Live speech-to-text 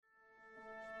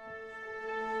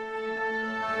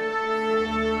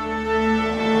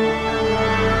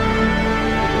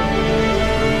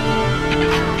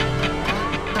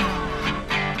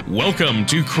Welcome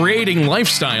to Creating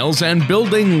Lifestyles and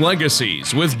Building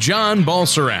Legacies with John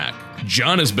Balserac.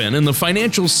 John has been in the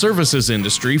financial services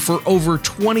industry for over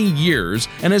 20 years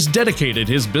and has dedicated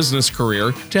his business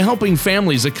career to helping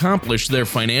families accomplish their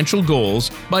financial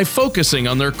goals by focusing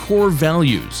on their core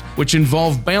values, which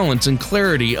involve balance and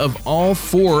clarity of all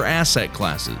four asset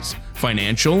classes: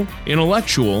 financial,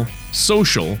 intellectual,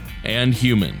 social, and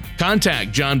human.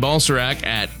 Contact John Balserac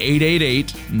at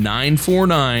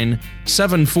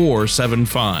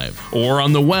 888-949-7475 or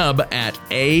on the web at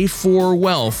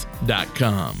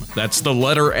a4wealth.com. That's the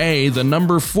letter A, the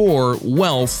number 4,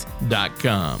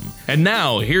 wealth.com. And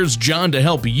now, here's John to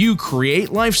help you create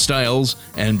lifestyles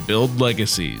and build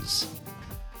legacies.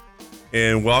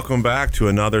 And welcome back to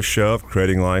another show of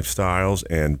Creating Lifestyles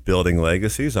and Building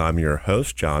Legacies. I'm your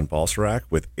host, John Balserac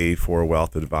with A4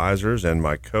 Wealth Advisors, and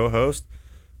my co-host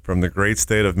from the great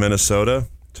state of Minnesota,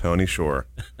 Tony Shore.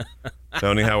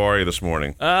 Tony, how are you this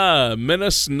morning?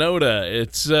 Minnesota.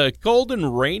 It's cold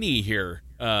and rainy here,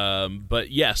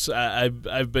 but yes,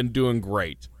 I've been doing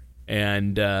great,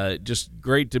 and just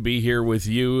great to be here with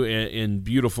you in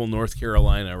beautiful North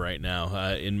Carolina right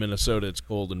now. In Minnesota, it's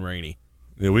cold and rainy.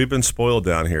 Yeah, we've been spoiled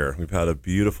down here. We've had a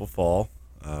beautiful fall,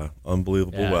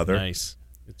 unbelievable weather. Nice.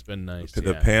 It's been nice.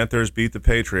 The Panthers beat the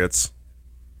Patriots.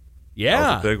 Yeah.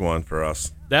 That was a big one for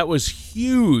us. That was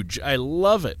huge. I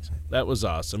love it. That was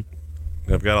awesome.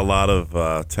 I've got a lot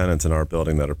of tenants in our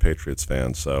building that are Patriots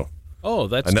fans, so. Oh,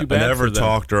 that's too bad. I never for them.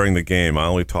 talk during the game. I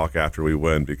only talk after we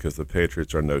win because the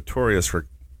Patriots are notorious for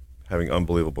having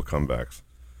unbelievable comebacks.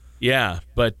 Yeah,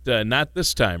 but not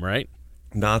this time, right?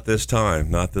 Not this time.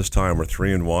 Not this time. We're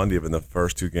 3-1. Even the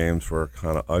first two games were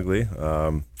kind of ugly.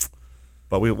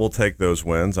 But we'll take those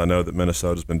wins. I know that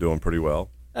Minnesota's been doing pretty well.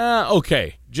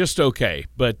 Okay. Just okay.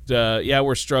 But,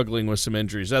 we're struggling with some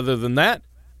injuries. Other than that,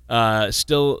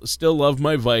 still love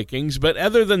my Vikings. But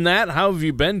other than that, how have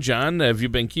you been, John? Have you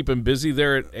been keeping busy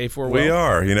there at A4 Wealth? We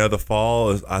are. The fall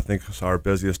is, I think, is our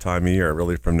busiest time of year,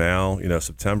 really, from now,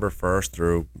 September 1st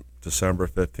through December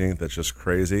 15th. It's just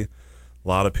crazy. A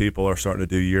lot of people are starting to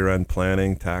do year-end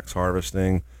planning, tax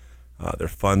harvesting. They're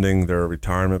funding their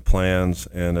retirement plans,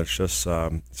 and it's just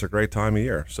it's a great time of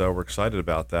year. So we're excited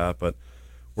about that. But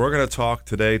we're going to talk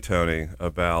today, Tony,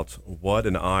 about what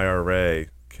an IRA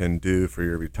can do for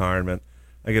your retirement.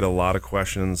 I get a lot of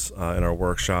questions in our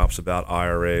workshops about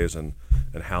IRAs and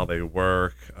how they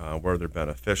work, where they're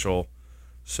beneficial.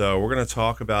 So we're going to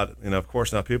talk about, of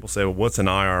course, now people say, well, what's an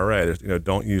IRA?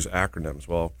 Don't use acronyms.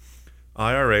 Well,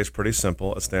 IRA is pretty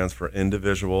simple. It stands for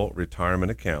Individual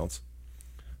Retirement Accounts,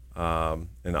 and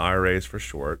IRAs for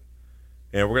short.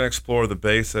 And we're going to explore the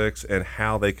basics and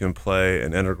how they can play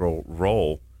an integral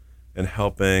role in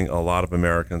helping a lot of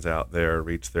Americans out there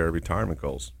reach their retirement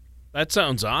goals. That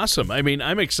sounds awesome. I mean,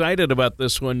 I'm excited about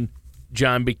this one,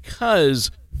 John, because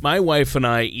my wife and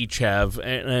I each have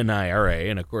an IRA,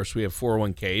 and of course we have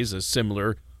 401ks, a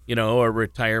similar, a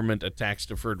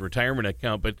tax-deferred retirement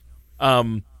account, but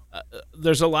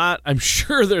there's a lot, I'm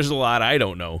sure there's a lot I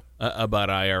don't know about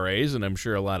IRAs, and I'm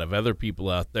sure a lot of other people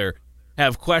out there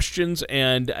have questions,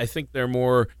 and I think they're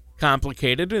more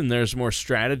complicated and there's more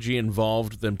strategy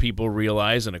involved than people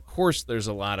realize, and of course there's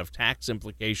a lot of tax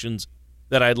implications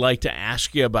that I'd like to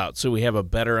ask you about so we have a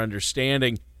better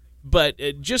understanding. But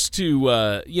just to,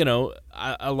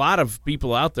 a lot of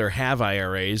people out there have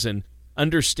IRAs, and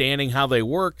understanding how they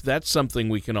work, that's something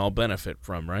we can all benefit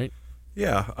from, right?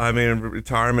 Yeah, I mean,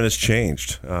 retirement has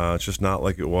changed. It's just not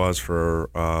like it was for,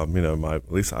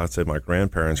 at least I'd say my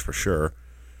grandparents for sure,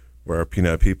 where,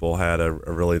 people had a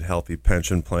really healthy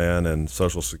pension plan and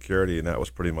Social Security, and that was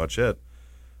pretty much it.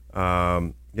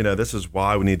 This is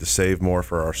why we need to save more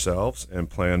for ourselves and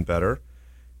plan better.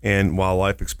 And while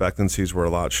life expectancies were a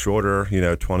lot shorter,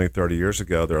 20, 30 years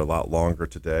ago, they're a lot longer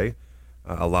today.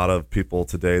 A lot of people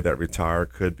today that retire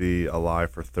could be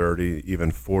alive for 30, even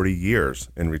 40 years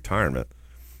in retirement.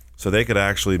 So they could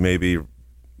actually maybe,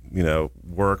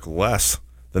 work less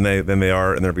than they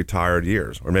are in their retired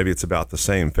years. Or maybe it's about the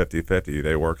same, 50-50.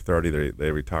 They work 30,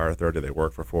 they retire 30, they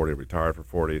work for 40, retire for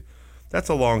 40. That's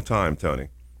a long time, Tony.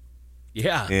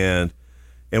 Yeah. And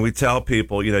we tell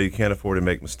people, you can't afford to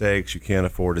make mistakes. You can't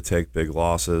afford to take big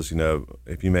losses.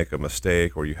 If you make a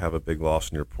mistake or you have a big loss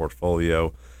in your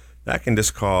portfolio, that can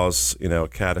just cause,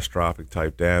 catastrophic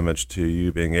type damage to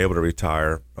you being able to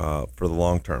retire for the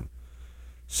long term.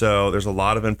 So there's a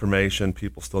lot of information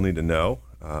people still need to know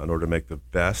in order to make the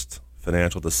best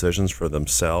financial decisions for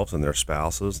themselves and their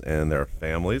spouses and their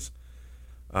families.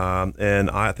 And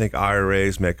I think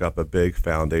IRAs make up a big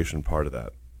foundation part of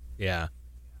that. Yeah.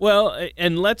 Well,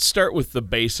 and let's start with the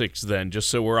basics then, just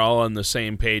so we're all on the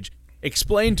same page.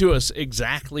 explain to us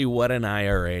exactly what an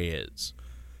IRA is.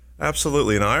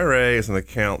 Absolutely. An IRA is an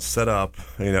account set up,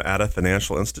 at a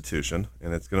financial institution,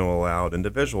 and it's going to allow an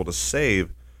individual to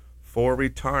save for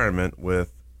retirement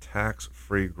with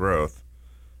tax-free growth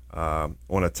on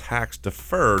a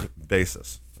tax-deferred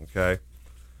basis. Okay.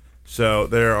 So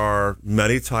there are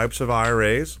many types of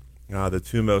IRAs. The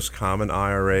two most common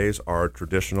IRAs are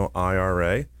traditional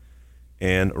IRA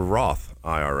and Roth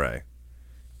IRA.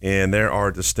 And there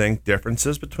are distinct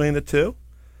differences between the two.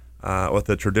 With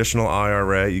the traditional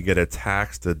IRA, you get a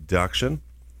tax deduction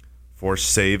for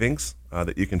savings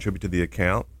that you contribute to the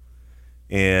account.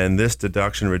 And this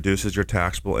deduction reduces your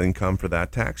taxable income for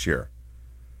that tax year.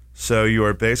 So you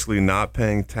are basically not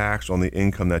paying tax on the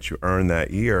income that you earn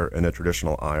that year in a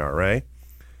traditional IRA.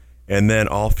 And then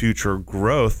all future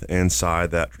growth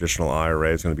inside that traditional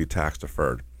IRA is going to be tax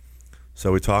deferred.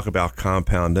 So we talk about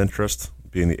compound interest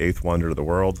being the eighth wonder of the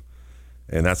world.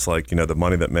 And that's like, the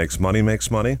money that makes money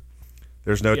makes money.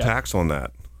 There's no tax on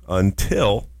that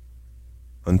until,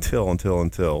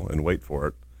 and wait for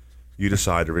it, you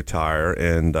decide to retire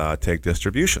and take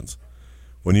distributions.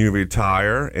 When you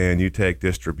retire and you take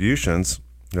distributions,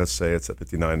 let's say it's at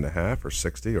 59.5 or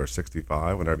 60 or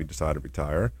 65, whenever you decide to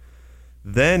retire,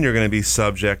 then you're going to be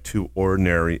subject to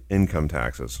ordinary income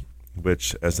taxes,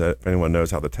 which, if anyone knows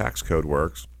how the tax code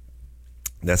works,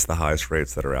 that's the highest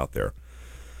rates that are out there.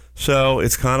 So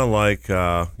it's kind of like,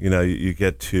 you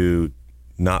get to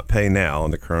not pay now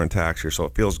in the current tax year, so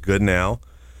it feels good now.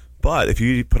 But if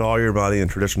you put all your money in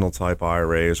traditional type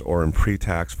IRAs or in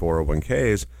pre-tax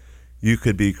 401ks, you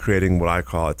could be creating what I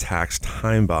call a tax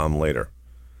time bomb later.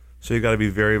 So you got to be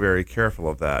very, very careful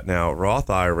of that. Now, Roth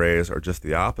IRAs are just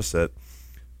the opposite.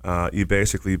 You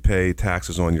basically pay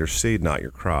taxes on your seed, not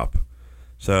your crop.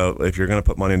 So if you're going to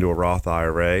put money into a Roth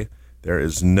IRA, there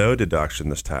is no deduction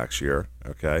this tax year,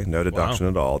 okay? No deduction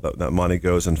at all. That money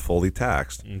goes in fully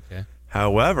taxed. Okay.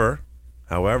 However,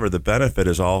 the benefit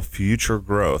is all future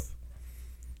growth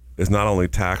is not only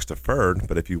tax deferred,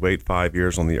 but if you wait 5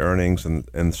 years on the earnings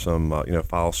and some,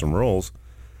 follow some rules,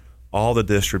 all the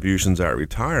distributions at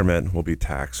retirement will be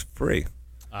tax free.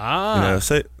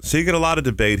 So you get a lot of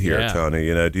debate here,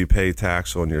 Tony. Do you pay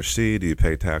tax on your seed? Do you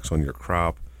pay tax on your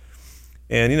crop?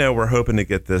 And, we're hoping to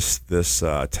get this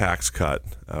tax cut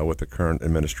with the current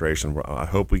administration. I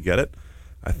hope we get it.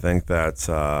 I think that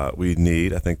I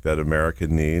think that America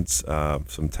needs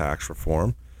some tax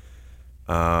reform.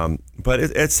 But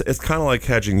it's kind of like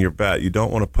hedging your bet. You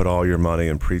don't want to put all your money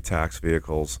in pre-tax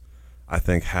vehicles. I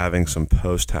think having some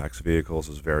post-tax vehicles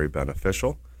is very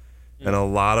beneficial. And a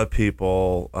lot of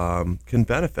people can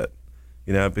benefit,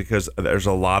 because there's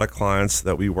a lot of clients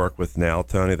that we work with now,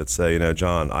 Tony, that say,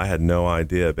 John, I had no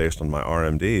idea based on my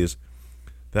RMDs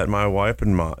that my wife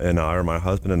and I, or my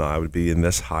husband and I, would be in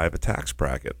this high of a tax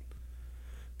bracket.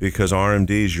 Because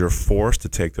RMDs, you're forced to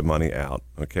take the money out.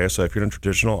 Okay, so if you're in a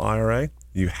traditional IRA,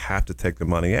 you have to take the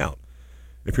money out.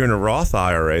 If you're in a Roth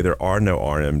IRA, there are no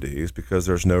RMDs because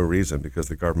there's no reason, because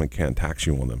the government can't tax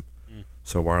you on them.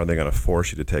 So why are they going to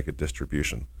force you to take a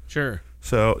distribution? Sure.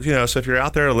 So, so if you're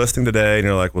out there listening today and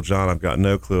you're like, well, John, I've got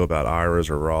no clue about IRAs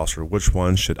or Roths, or which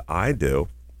one should I do,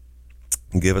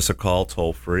 give us a call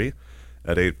toll free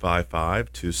at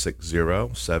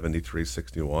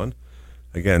 855-260-7361.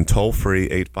 Again, toll free,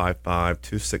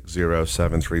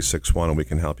 855-260-7361, and we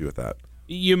can help you with that.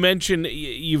 You've mentioned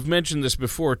this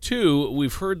before, too.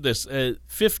 We've heard this,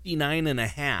 59 and a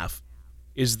half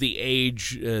is the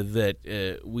age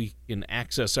that we can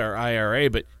access our IRA,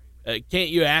 but can't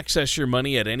you access your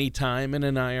money at any time in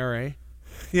an IRA?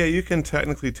 Yeah, you can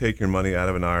technically take your money out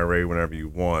of an IRA whenever you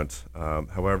want.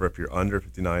 However, if you're under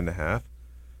 59 and a half,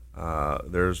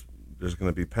 there's going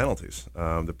to be penalties.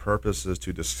 The purpose is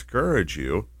to discourage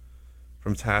you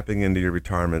from tapping into your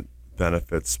retirement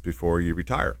benefits before you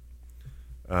retire.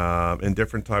 And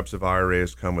different types of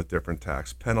IRAs come with different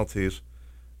tax penalties.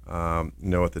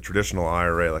 With the traditional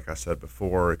IRA, like I said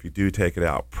before, if you do take it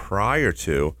out prior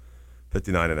to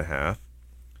 59 and a half,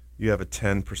 you have a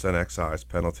 10% excise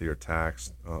penalty or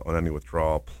tax on any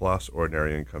withdrawal plus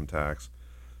ordinary income tax.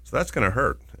 So that's going to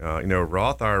hurt.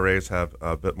 Roth IRAs have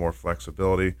a bit more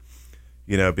flexibility,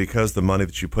 because the money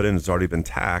that you put in has already been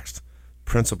taxed.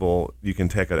 Principal, you can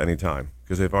take at any time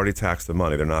because they've already taxed the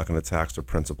money. They're not going to tax the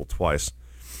principal twice.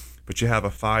 But you have a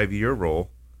 5-year rule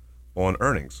on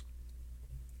earnings.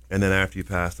 And then after you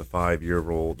pass the 5-year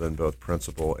rule, then both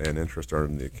principal and interest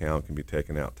earned in the account can be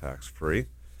taken out tax-free.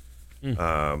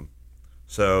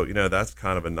 So, that's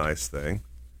kind of a nice thing.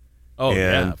 Oh, And,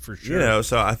 yeah, for sure.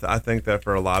 so I think that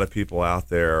for a lot of people out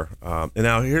there, and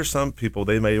now here's some people,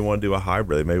 they may want to do a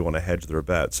hybrid. They may want to hedge their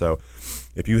bet. So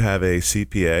if you have a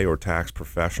CPA or tax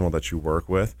professional that you work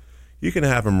with, you can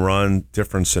have them run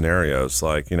different scenarios,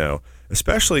 like,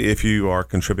 especially if you are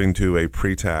contributing to a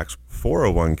pre-tax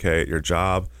 401k at your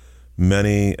job.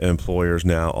 Many employers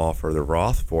now offer the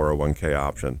Roth 401k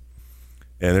option,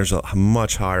 and there's a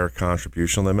much higher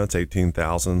contribution limits,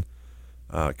 18,000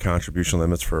 contribution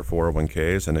limits for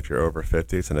 401ks, and if you're over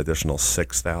 50, it's an additional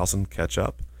 6,000 catch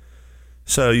up.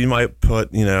 So you might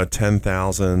put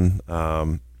 10,000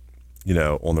 on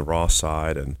the Roth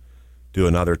side and do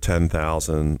another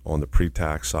 10,000 on the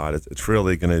pre-tax side. It's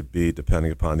really going to be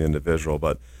depending upon the individual,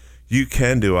 but you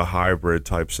can do a hybrid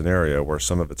type scenario where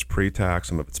some of it's pre-tax,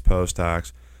 some of it's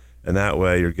post-tax, and that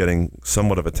way you're getting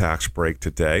somewhat of a tax break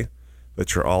today,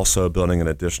 but you're also building an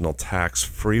additional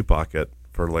tax-free bucket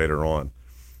for later on.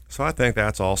 So I think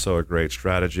that's also a great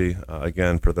strategy.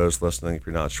 Again, for those listening, if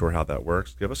you're not sure how that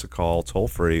works, give us a call,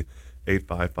 toll-free,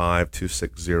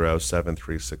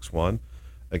 855-260-7361.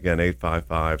 Again,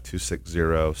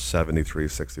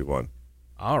 855-260-7361.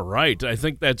 All right. I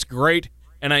think that's great.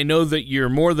 And I know that you're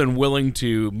more than willing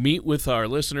to meet with our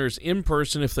listeners in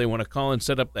person if they want to call and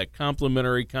set up that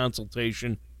complimentary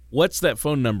consultation. What's that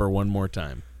phone number one more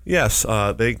time? Yes,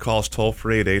 they can call us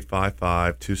toll-free at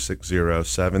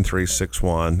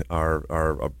 855-260-7361.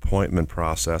 Our appointment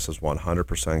process is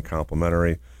 100%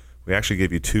 complimentary. We actually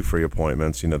give you 2 free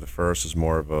appointments. The first is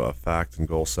more of a fact and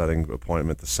goal-setting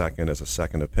appointment. The second is a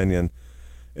second opinion.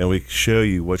 And we show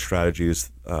you what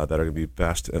strategies that are going to be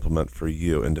best to implement for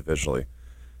you individually.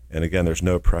 And again, there's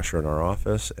no pressure in our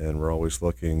office, and we're always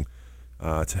looking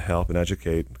to help and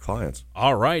educate clients.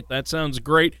 All right. That sounds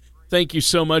great. Thank you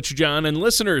so much, John. And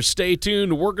listeners, stay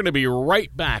tuned. We're going to be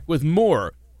right back with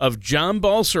more of John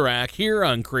Balserac here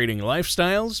on Creating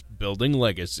Lifestyles, Building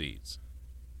Legacies.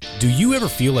 Do you ever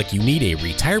feel like you need a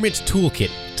retirement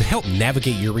toolkit to help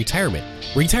navigate your retirement?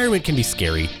 Retirement can be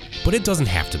scary, but it doesn't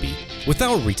have to be. With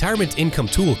our Retirement Income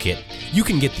Toolkit, you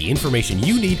can get the information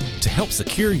you need to help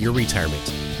secure your retirement.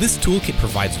 This toolkit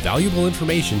provides valuable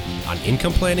information on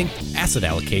income planning, asset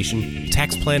allocation,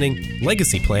 tax planning,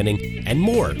 legacy planning, and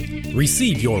more.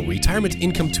 Receive your Retirement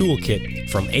Income Toolkit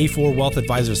from A4 Wealth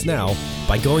Advisors now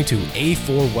by going to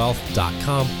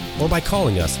a4wealth.com or by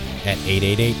calling us at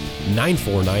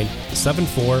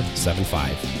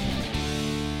 888-949-7475.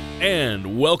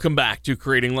 And welcome back to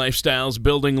Creating Lifestyles,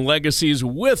 Building Legacies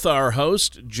with our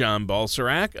host, John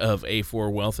Balserac of A4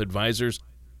 Wealth Advisors,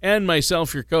 and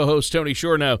myself, your co-host, Tony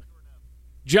Shore. Now,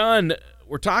 John,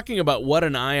 we're talking about what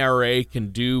an IRA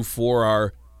can do for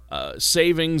our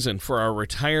savings and for our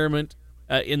retirement.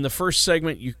 In the first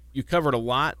segment, you covered a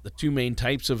lot, the 2 main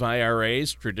types of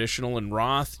IRAs, traditional and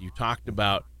Roth. You talked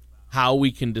about how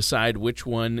we can decide which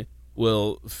one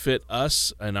will fit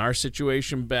us and our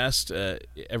situation best.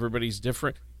 Everybody's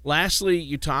different. Lastly,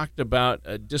 you talked about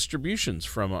distributions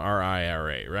from our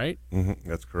IRA, right? Mm-hmm,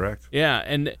 that's correct. Yeah,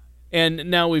 and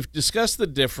now we've discussed the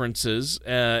differences,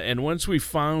 and once we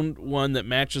found one that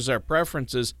matches our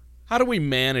preferences, how do we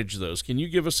manage those? Can you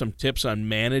give us some tips on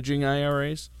managing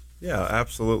IRAs? Yeah,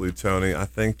 absolutely, Tony. I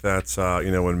think that's,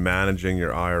 when managing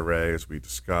your IRA, as we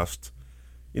discussed,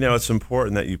 it's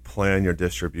important that you plan your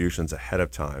distributions ahead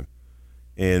of time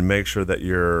and make sure that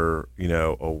you're,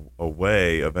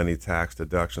 away of any tax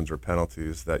deductions or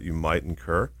penalties that you might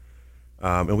incur.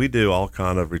 And we do all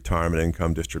kind of retirement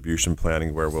income distribution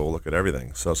planning where we'll look at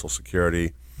everything: Social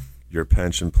Security, your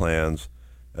pension plans,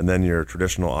 and then your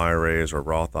traditional IRAs or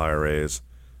Roth IRAs.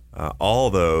 All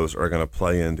of those are going to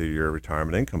play into your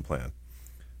retirement income plan.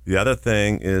 The other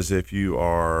thing is if you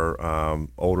are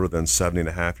older than 70 and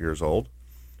a half years old,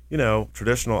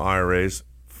 traditional IRAs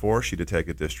force you to take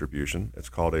a distribution. It's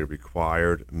called a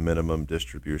required minimum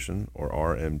distribution, or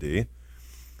RMD.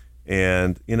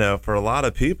 And, for a lot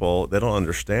of people, they don't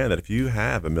understand that if you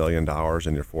have $1 million in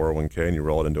your 401k and you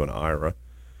roll it into an IRA,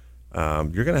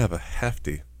 you're going to have a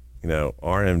hefty,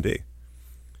 RMD.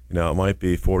 It might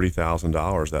be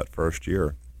 $40,000 that first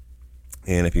year.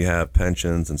 And if you have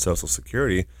pensions and Social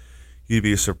Security, you'd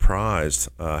be surprised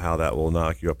how that will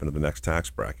knock you up into the next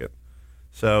tax bracket.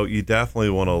 So you definitely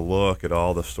want to look at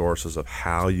all the sources of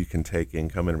how you can take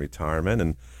income in retirement.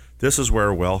 And this is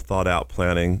where well thought out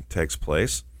planning takes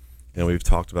place. And we've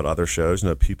talked about other shows,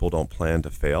 people don't plan to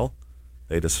fail.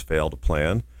 They just fail to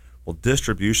plan. Well,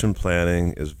 distribution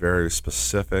planning is very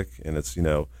specific, and it's,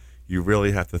 you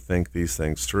really have to think these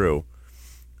things through.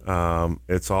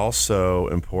 It's also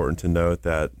important to note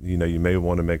that, you may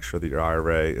want to make sure that your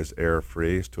IRA is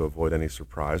error-free to avoid any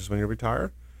surprises when you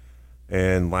retire.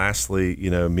 And lastly,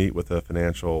 meet with a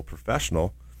financial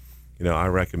professional I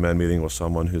recommend meeting with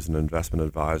someone who's an investment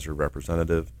advisor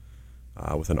representative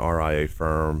with an RIA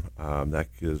firm that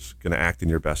is going to act in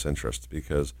your best interest,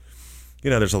 because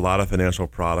there's a lot of financial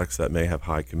products that may have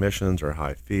high commissions or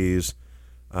high fees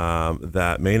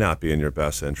that may not be in your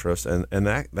best interest, and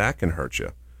that can hurt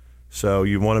you. So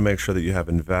you want to make sure that you have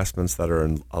investments that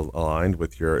are aligned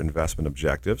with your investment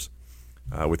objectives,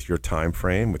 with your time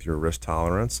frame, with your risk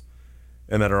tolerance,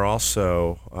 and that are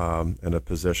also in a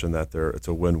position that it's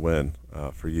a win-win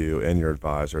for you and your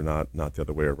advisor, not the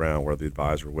other way around, where the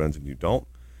advisor wins and you don't.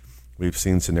 We've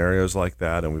seen scenarios like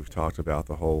that, and we've talked about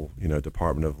the whole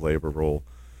Department of Labor rule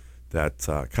that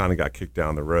kind of got kicked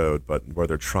down the road, but where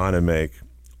they're trying to make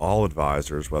all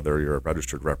advisors, whether you're a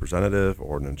registered representative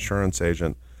or an insurance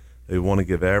agent, they want to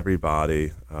give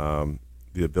everybody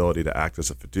the ability to act as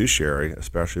a fiduciary,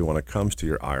 especially when it comes to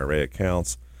your IRA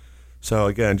accounts. So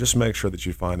again, just make sure that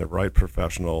you find the right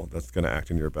professional that's going to act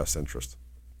in your best interest.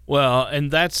 Well,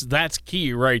 and that's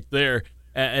key right there.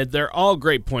 They're all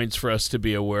great points for us to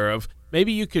be aware of.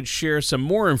 Maybe you could share some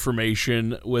more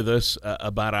information with us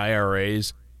about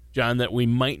IRAs, John, that we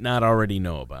might not already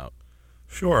know about.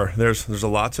 Sure. There's a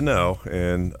lot to know,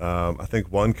 and I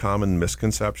think one common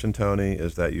misconception, Tony,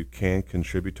 is that you can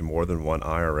contribute to more than one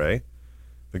IRA.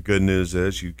 The good news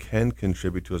is you can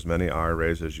contribute to as many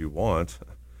IRAs as you want.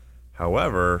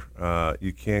 However,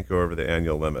 you can't go over the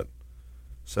annual limit.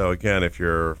 So again, if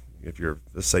you're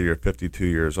let's say you're 52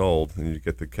 years old and you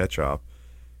get the catch-up,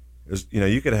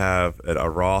 you could have a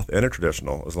Roth and a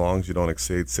traditional as long as you don't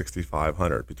exceed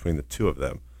 $6,500 between the two of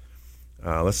them.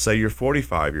 Let's say you're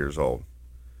 45 years old.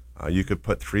 You could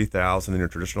put $3,000 in your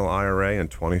traditional IRA and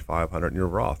 $2,500 in your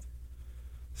Roth.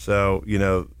 So,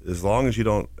 as long as you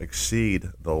don't exceed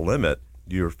the limit,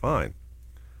 you're fine.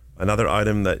 Another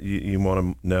item that you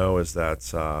want to know is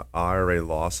that IRA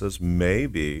losses may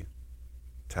be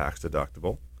tax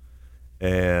deductible.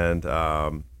 And,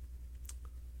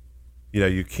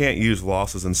 you can't use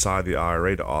losses inside the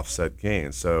IRA to offset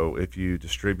gains. So if you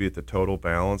distribute the total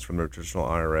balance from the traditional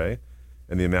IRA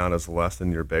and the amount is less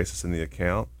than your basis in the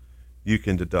account, you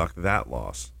can deduct that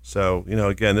loss. So,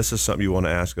 again, this is something you want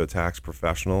to ask a tax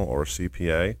professional or a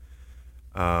CPA.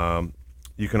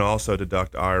 You can also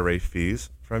deduct IRA fees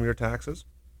from your taxes.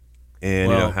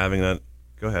 And, having that,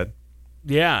 go ahead.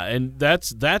 Yeah, and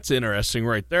that's interesting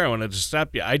right there. I wanted to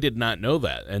stop you. I did not know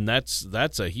that, and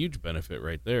that's a huge benefit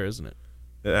right there, isn't it?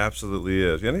 It absolutely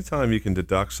is. Anytime you can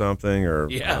deduct something or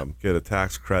get a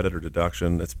tax credit or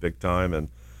deduction, it's big time. And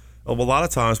a lot of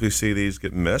times we see these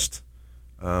get missed,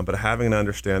 but having an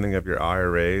understanding of your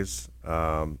IRAs,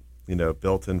 built-in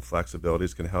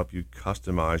flexibilities can help you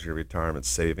customize your retirement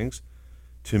savings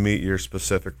to meet your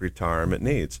specific retirement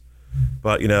needs.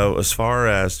 But, as far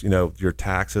as, your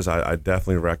taxes, I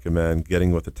definitely recommend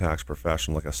getting with a tax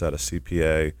professional, like I said, a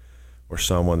CPA or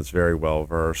someone that's very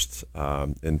well-versed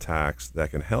in tax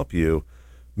that can help you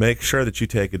make sure that you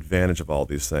take advantage of all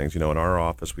these things. In our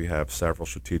office, we have several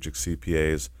strategic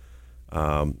CPAs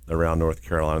around North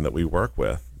Carolina that we work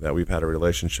with, that we've had a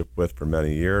relationship with for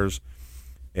many years,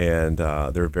 and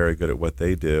they're very good at what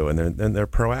they do, and they're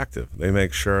proactive. They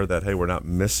make sure that, hey, we're not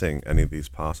missing any of these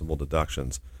possible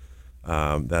deductions.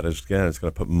 That is, again, it's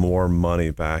going to put more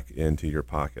money back into your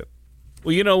pocket.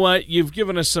 Well, you know what? You've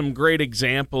given us some great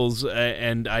examples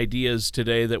and ideas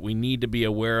today that we need to be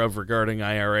aware of regarding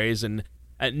IRAs. And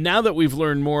now that we've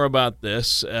learned more about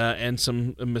this and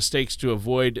some mistakes to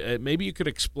avoid, maybe you could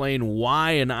explain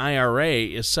why an IRA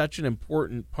is such an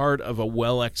important part of a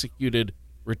well-executed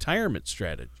retirement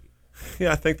strategy.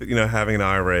 Yeah, I think that, having an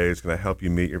IRA is going to help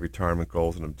you meet your retirement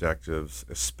goals and objectives,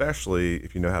 especially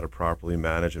if you know how to properly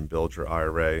manage and build your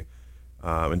IRA.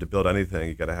 And to build anything,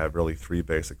 you got to have really three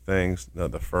basic things.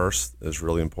 The first is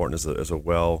really important, is a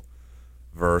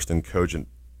well-versed and cogent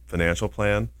financial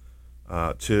plan.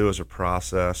 Two is a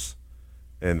process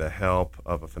and the help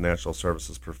of a financial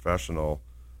services professional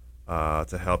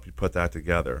to help you put that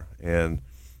together. And,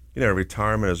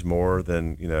 retirement is more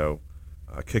than,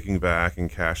 kicking back and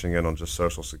cashing in on just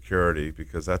Social Security,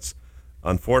 because that's,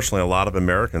 unfortunately, a lot of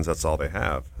Americans, that's all they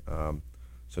have.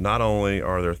 So not only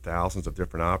are there thousands of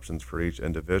different options for each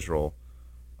individual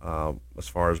as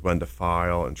far as when to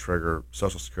file and trigger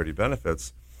Social Security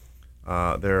benefits,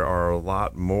 there are a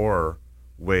lot more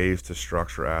ways to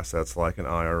structure assets like an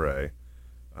IRA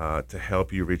to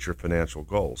help you reach your financial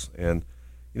goals. And,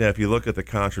 if you look at the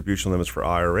contribution limits for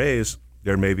IRAs,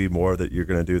 there may be more that you're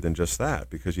going to do than just that,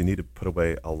 because you need to put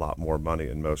away a lot more money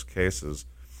in most cases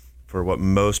for what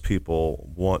most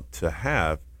people want to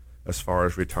have as far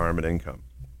as retirement income.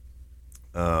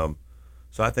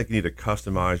 So I think you need to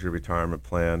customize your retirement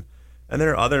plan. And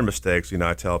there are other mistakes.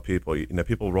 I tell people,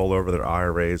 people roll over their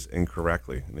IRAs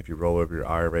incorrectly. And if you roll over your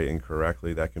IRA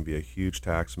incorrectly, that can be a huge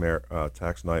tax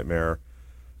nightmare.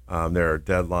 There are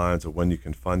deadlines of when you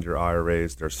can fund your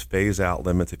IRAs. There's phase-out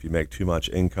limits if you make too much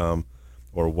income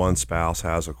or one spouse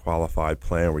has a qualified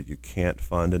plan where you can't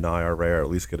fund an IRA or at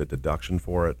least get a deduction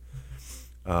for it.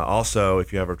 Also,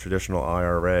 if you have a traditional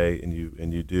IRA and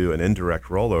you do an indirect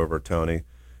rollover, Tony,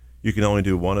 you can only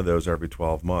do one of those every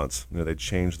 12 months. They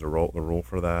changed the rule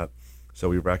for that. So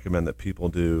we recommend that people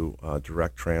do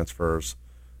direct transfers,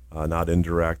 not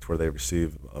indirect, where they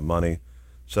receive money.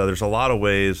 So there's a lot of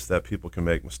ways that people can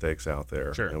make mistakes out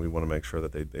there, Sure. And we want to make sure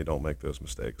that they don't make those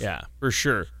mistakes. Yeah, for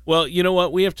sure. Well, you know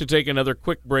what? We have to take another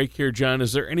quick break here, John.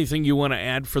 Is there anything you want to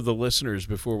add for the listeners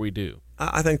before we do?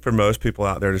 I think for most people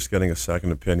out there, just getting a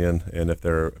second opinion, and if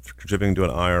they're contributing to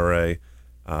an IRA,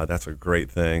 that's a great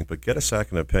thing. But get a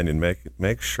second opinion.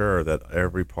 Make sure that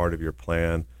every part of your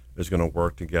plan is going to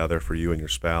work together for you and your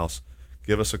spouse.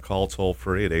 Give us a call toll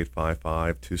free at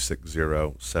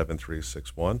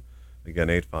 855-260-7361. Again,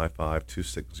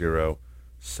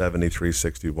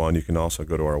 855-260-7361. You can also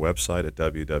go to our website at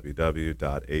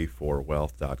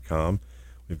www.a4wealth.com.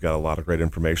 We've got a lot of great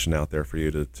information out there for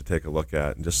you to take a look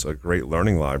at, and just a great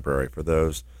learning library for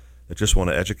those that just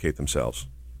want to educate themselves.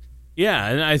 Yeah,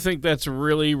 and I think that's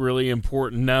really, really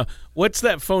important. Now, what's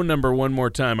that phone number one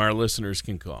more time our listeners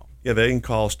can call? Yeah, they can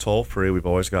call us toll-free. We've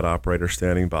always got operators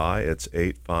standing by. It's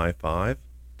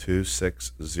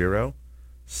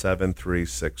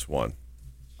 855-260-7361.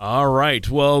 All right.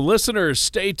 Well, listeners,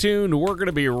 stay tuned. We're going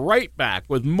to be right back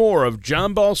with more of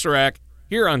John Balserac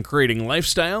here on Creating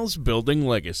Lifestyles, Building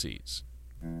Legacies.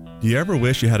 Do you ever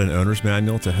wish you had an owner's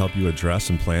manual to help you address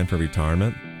and plan for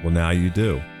retirement? Well, now you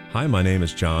do. Hi, my name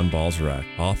is John Balserac,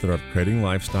 author of Creating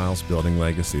Lifestyles, Building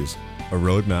Legacies, a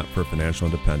roadmap for financial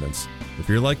independence. If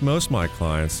you're like most of my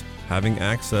clients, having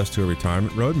access to a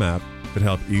retirement roadmap could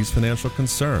help ease financial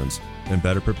concerns and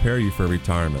better prepare you for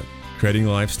retirement. Creating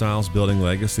Lifestyles, Building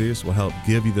Legacies will help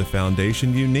give you the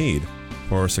foundation you need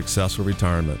for a successful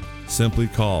retirement. Simply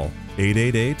call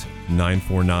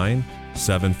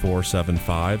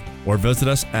 888-949-7475 or visit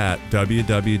us at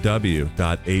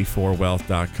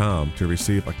www.a4wealth.com to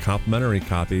receive a complimentary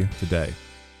copy today.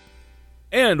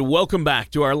 And welcome back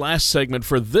to our last segment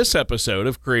for this episode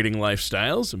of Creating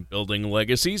Lifestyles and Building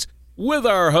Legacies with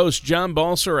our host, John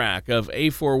Balserac of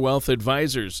A4 Wealth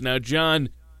Advisors. Now, John,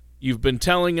 you've been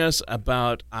telling us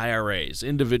about IRAs,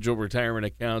 individual retirement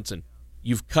accounts, and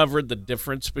you've covered the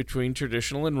difference between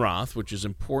traditional and Roth, which is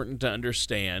important to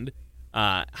understand,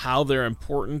 how they're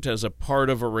important as a part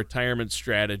of a retirement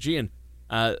strategy, and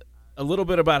a little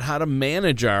bit about how to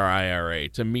manage our IRA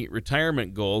to meet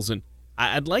retirement goals. And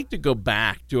I'd like to go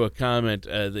back to a comment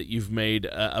that you've made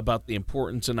about the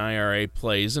importance an IRA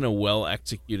plays in a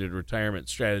well-executed retirement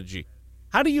strategy.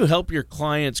 How do you help your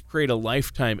clients create a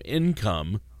lifetime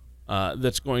income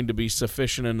that's going to be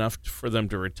sufficient enough for them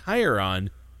to retire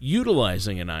on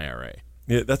utilizing an IRA?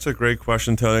 Yeah, that's a great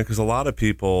question, Tony, because a lot of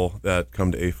people that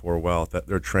come to A4 Wealth, that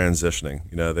they're transitioning.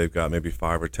 They've got maybe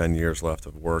 5 or 10 years left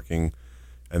of working,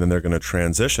 and then they're going to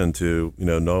transition to,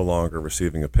 no longer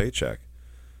receiving a paycheck.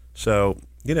 So,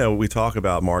 we talk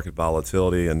about market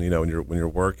volatility, and, when you're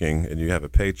working and you have a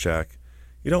paycheck,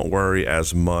 you don't worry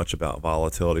as much about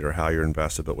volatility or how you're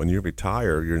invested. But when you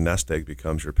retire, your nest egg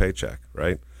becomes your paycheck,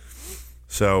 right?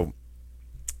 So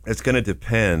it's going to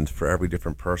depend for every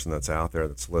different person that's out there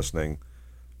that's listening.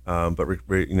 But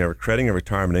creating a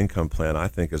retirement income plan, I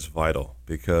think, is vital,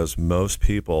 because most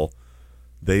people,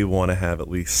 they want to have at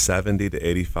least 70 to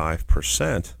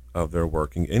 85% of their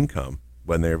working income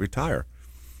when they retire.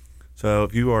 So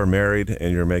if you are married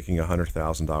and you're making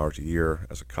 $100,000 a year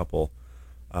as a couple,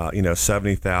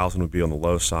 $70,000 would be on the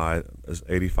low side,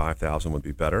 $85,000 would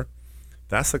be better.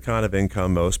 That's the kind of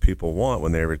income most people want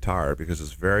when they retire, because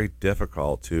it's very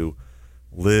difficult to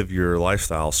live your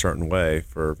lifestyle a certain way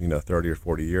for 30 or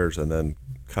 40 years and then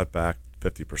cut back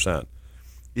 50%,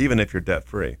 even if you're debt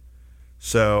free.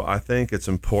 So I think it's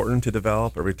important to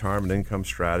develop a retirement income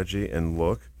strategy and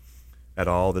look at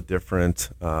all the different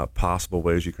possible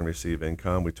ways you can receive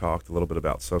income. We talked a little bit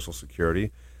about Social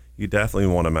Security. You definitely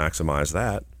want to maximize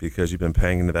that, because you've been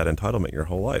paying into that entitlement your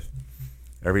whole life.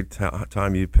 Every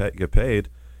time you get paid,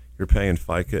 you're paying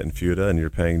FICA and FUTA, and you're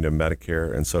paying to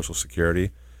Medicare and Social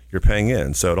Security. You're paying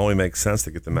in, so it only makes sense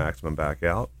to get the maximum back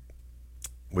out.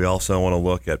 We also want to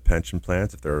look at pension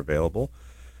plans if they're available.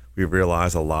 We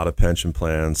realize a lot of pension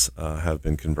plans have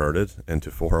been converted into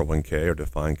 401k or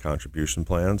defined contribution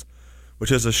plans,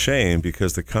 which is a shame,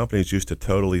 because the companies used to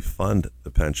totally fund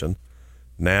the pension.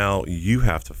 Now you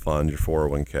have to fund your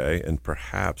 401k, and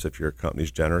perhaps if your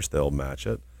company's generous, they'll match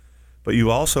it. But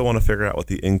you also want to figure out what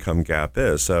the income gap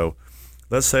is. So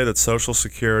let's say that Social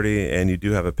Security and you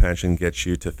do have a pension gets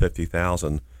you to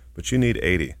 $50,000, but you need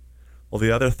 $80,000. Well,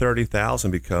 the other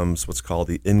 $30,000 becomes what's called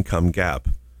the income gap.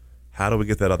 How do we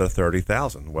get that other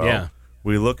 $30,000? Well,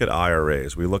 we look at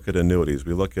IRAs, we look at annuities,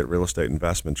 we look at real estate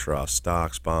investment trusts,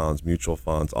 stocks, bonds, mutual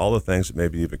funds, all the things that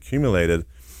maybe you've accumulated,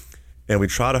 and we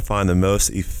try to find the most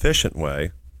efficient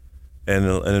way, and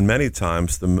in many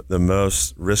times the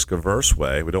most risk-averse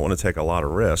way. We don't want to take a lot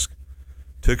of risk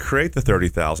to create the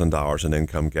 $30,000 in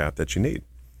income gap that you need.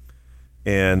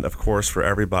 And of course, for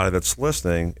everybody that's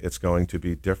listening, it's going to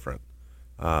be different.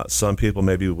 Some people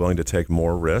may be willing to take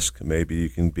more risk. Maybe you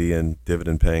can be in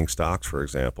dividend-paying stocks, for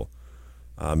example.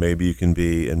 Maybe you can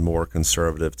be in more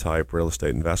conservative type real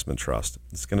estate investment trust.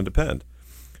 It's going to depend.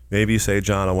 Maybe you say,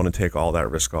 John, I want to take all that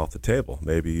risk off the table.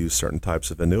 Maybe use certain types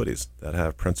of annuities that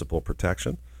have principal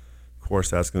protection. Of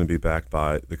course, that's going to be backed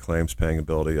by the claims paying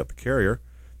ability of the carrier,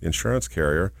 the insurance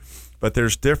carrier. But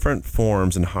there's different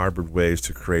forms and hybrid ways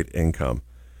to create income.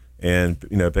 And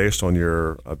based on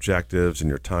your objectives and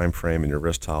your time frame and your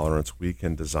risk tolerance, we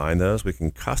can design those. We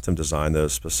can custom design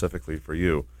those specifically for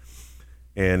you.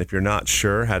 And if you're not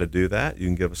sure how to do that, you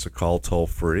can give us a call toll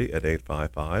free at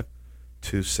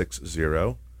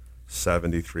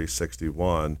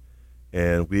 855-260-7361,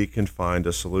 and we can find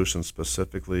a solution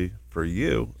specifically for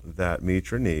you that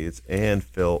meets your needs and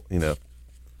fills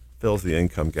the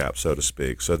income gap, so to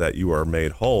speak, so that you are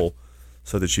made whole,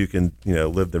 so that you can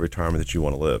live the retirement that you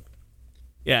want to live.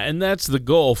 Yeah, and that's the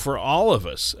goal for all of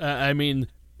us.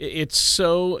 It's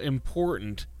so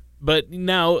important. But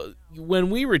now,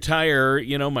 when we retire,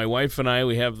 my wife and I,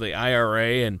 we have the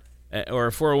IRA or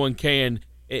a 401k, and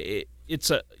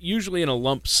it's usually in a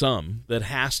lump sum that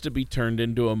has to be turned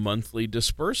into a monthly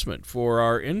disbursement for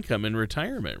our income in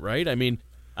retirement, right?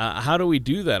 How do we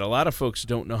do that? A lot of folks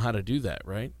don't know how to do that,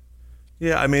 right?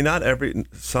 Yeah,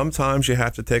 sometimes you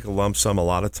have to take a lump sum. A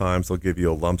lot of times they'll give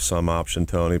you a lump sum option,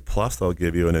 Tony, plus they'll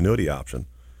give you an annuity option.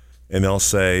 And they'll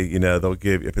say, they'll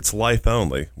give, if it's life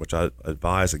only, which I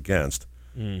advise against,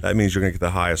 that means you're going to get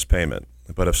the highest payment.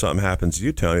 But if something happens to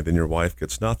you, Tony, then your wife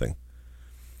gets nothing.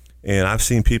 And I've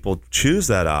seen people choose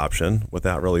that option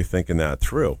without really thinking that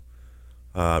through.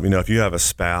 If you have a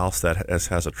spouse that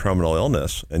has a terminal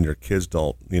illness and your kids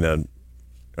don't,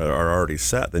 are already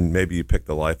set, then maybe you pick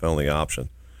the life-only option.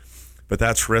 But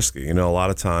that's risky. A lot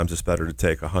of times it's better to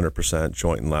take 100%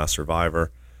 joint and last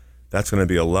survivor. That's going to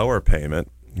be a lower payment,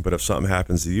 but if something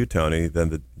happens to you, Tony, then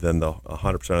the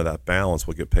 100% of that balance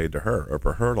will get paid to her or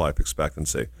for her life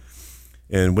expectancy.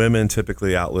 And women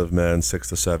typically outlive men 6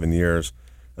 to 7 years,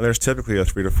 and there's typically a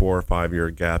 3 to 4 or 5 year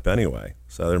gap anyway.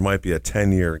 So there might be a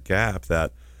 10-year gap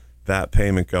that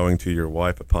payment going to your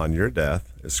wife upon your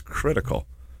death is critical,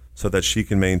 so that she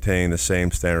can maintain the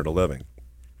same standard of living.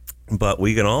 But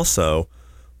we can also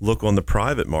look on the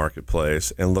private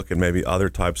marketplace and look at maybe other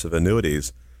types of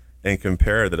annuities and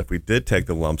compare that. If we did take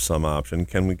the lump sum option,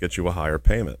 can we get you a higher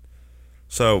payment?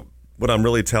 So what I'm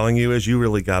really telling you is you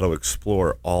really got to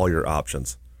explore all your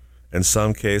options. In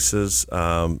some cases,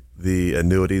 the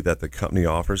annuity that the company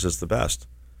offers is the best.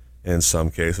 In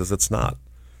some cases, it's not.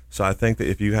 So I think that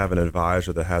if you have an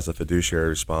advisor that has a fiduciary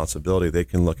responsibility, they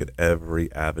can look at every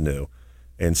avenue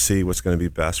and see what's going to be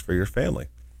best for your family.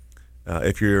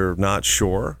 If you're not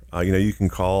sure, you can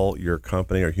call your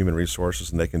company or human resources,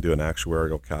 and they can do an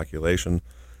actuarial calculation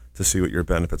to see what your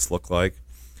benefits look like.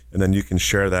 And then you can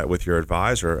share that with your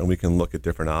advisor, and we can look at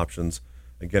different options.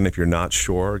 Again, if you're not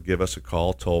sure, give us a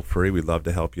call toll free. We'd love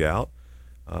to help you out.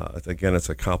 Again, it's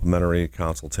a complimentary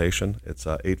consultation. It's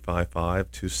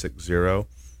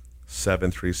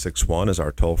 855-260-7361 is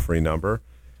our toll-free number,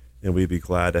 and we'd be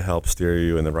glad to help steer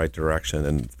you in the right direction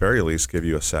and at the very least give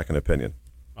you a second opinion.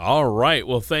 All right.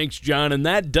 Well, thanks, John. And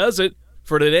that does it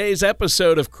for today's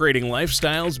episode of Creating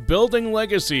Lifestyles, Building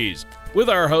Legacies with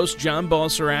our host, John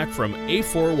Balserac from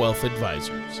A4 Wealth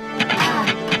Advisors.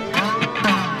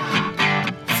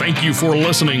 Thank you for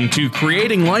listening to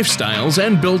Creating Lifestyles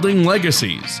and Building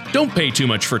Legacies. Don't pay too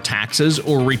much for taxes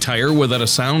or retire without a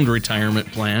sound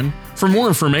retirement plan. For more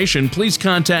information, please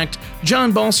contact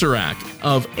John Balserac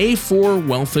of A4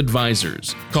 Wealth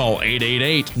Advisors. Call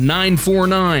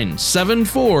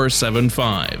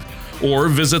 888-949-7475 or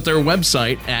visit their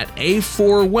website at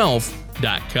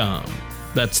a4wealth.com.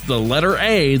 That's the letter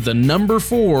A, the number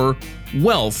 4,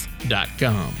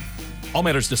 wealth.com. All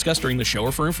matters discussed during the show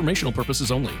are for informational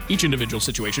purposes only. Each individual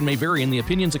situation may vary, and the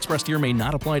opinions expressed here may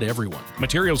not apply to everyone.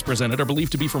 Materials presented are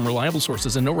believed to be from reliable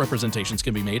sources, and no representations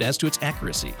can be made as to its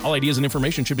accuracy. All ideas and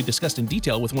information should be discussed in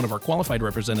detail with one of our qualified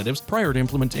representatives prior to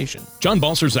implementation. John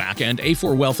Balserzak and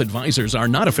A4 Wealth Advisors are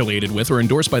not affiliated with or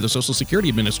endorsed by the Social Security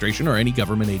Administration or any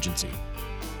government agency.